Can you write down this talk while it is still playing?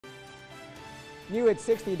New at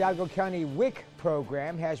 60, Hidalgo County WIC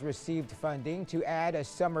program has received funding to add a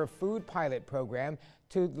summer food pilot program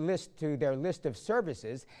to their list of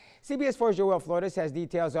services. CBS 4's Joel Flores has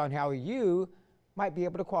details on how you might be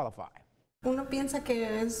able to qualify. One thinks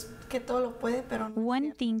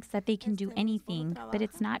that they can do anything, but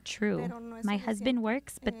it's not true. My husband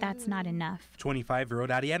works, but that's not enough. 25-year-old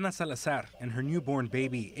Ariana Salazar and her newborn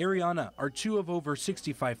baby, Ariana, are two of over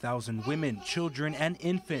 65,000 women, children, and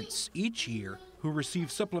infants each year who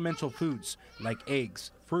receive supplemental foods like eggs,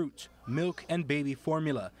 fruit, milk, and baby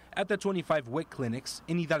formula at the 25 WIC clinics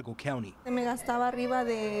in Hidalgo County. I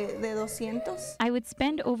would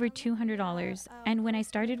spend over $200, and when I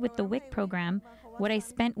started with the WIC program, what I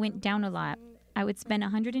spent went down a lot. I would spend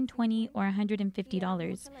 $120 or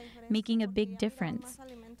 $150, making a big difference.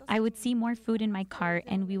 I would see more food in my cart,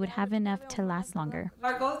 and we would have enough to last longer.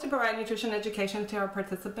 Our goal is to provide nutrition education to our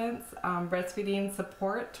participants, breastfeeding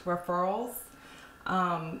support, referrals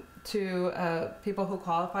to people who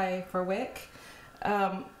qualify for WIC,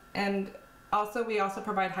 and we also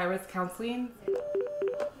provide high-risk counseling.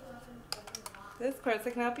 This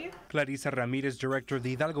Clarissa can help you. Clarissa Ramirez, director of the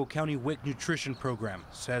Hidalgo County WIC Nutrition Program,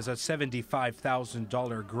 says a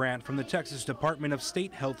 $75,000 grant from the Texas Department of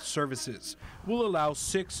State Health Services will allow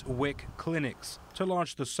 6 WIC clinics to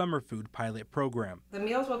launch the summer food pilot program. The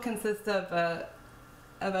meals will consist of a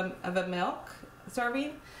milk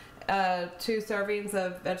serving, 2 servings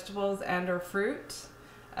of vegetables and or fruit,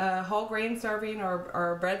 a whole grain serving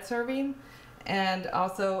or bread serving, and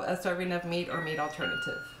also a serving of meat or meat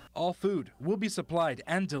alternative. All food will be supplied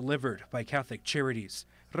and delivered by Catholic Charities.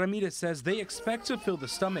 Ramirez says they expect to fill the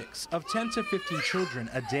stomachs of 10 to 15 children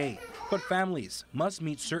a day, but families must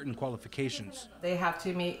meet certain qualifications. They have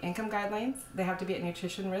to meet income guidelines, they have to be at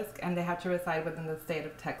nutrition risk, and they have to reside within the state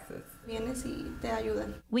of Texas.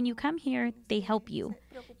 When you come here, they help you.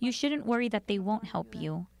 You shouldn't worry that they won't help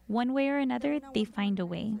you. One way or another, they find a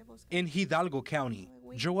way. In Hidalgo County,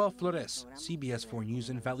 Joel Flores, CBS 4 News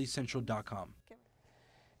and ValleyCentral.com.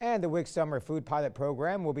 And the WIC Summer Food Pilot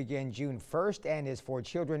Program will begin June 1st and is for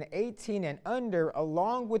children 18 and under,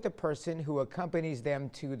 along with the person who accompanies them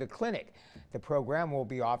to the clinic. The program will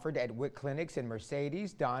be offered at WIC clinics in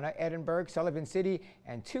Mercedes, Donna, Edinburgh, Sullivan City,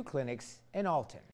 and 2 clinics in Alton.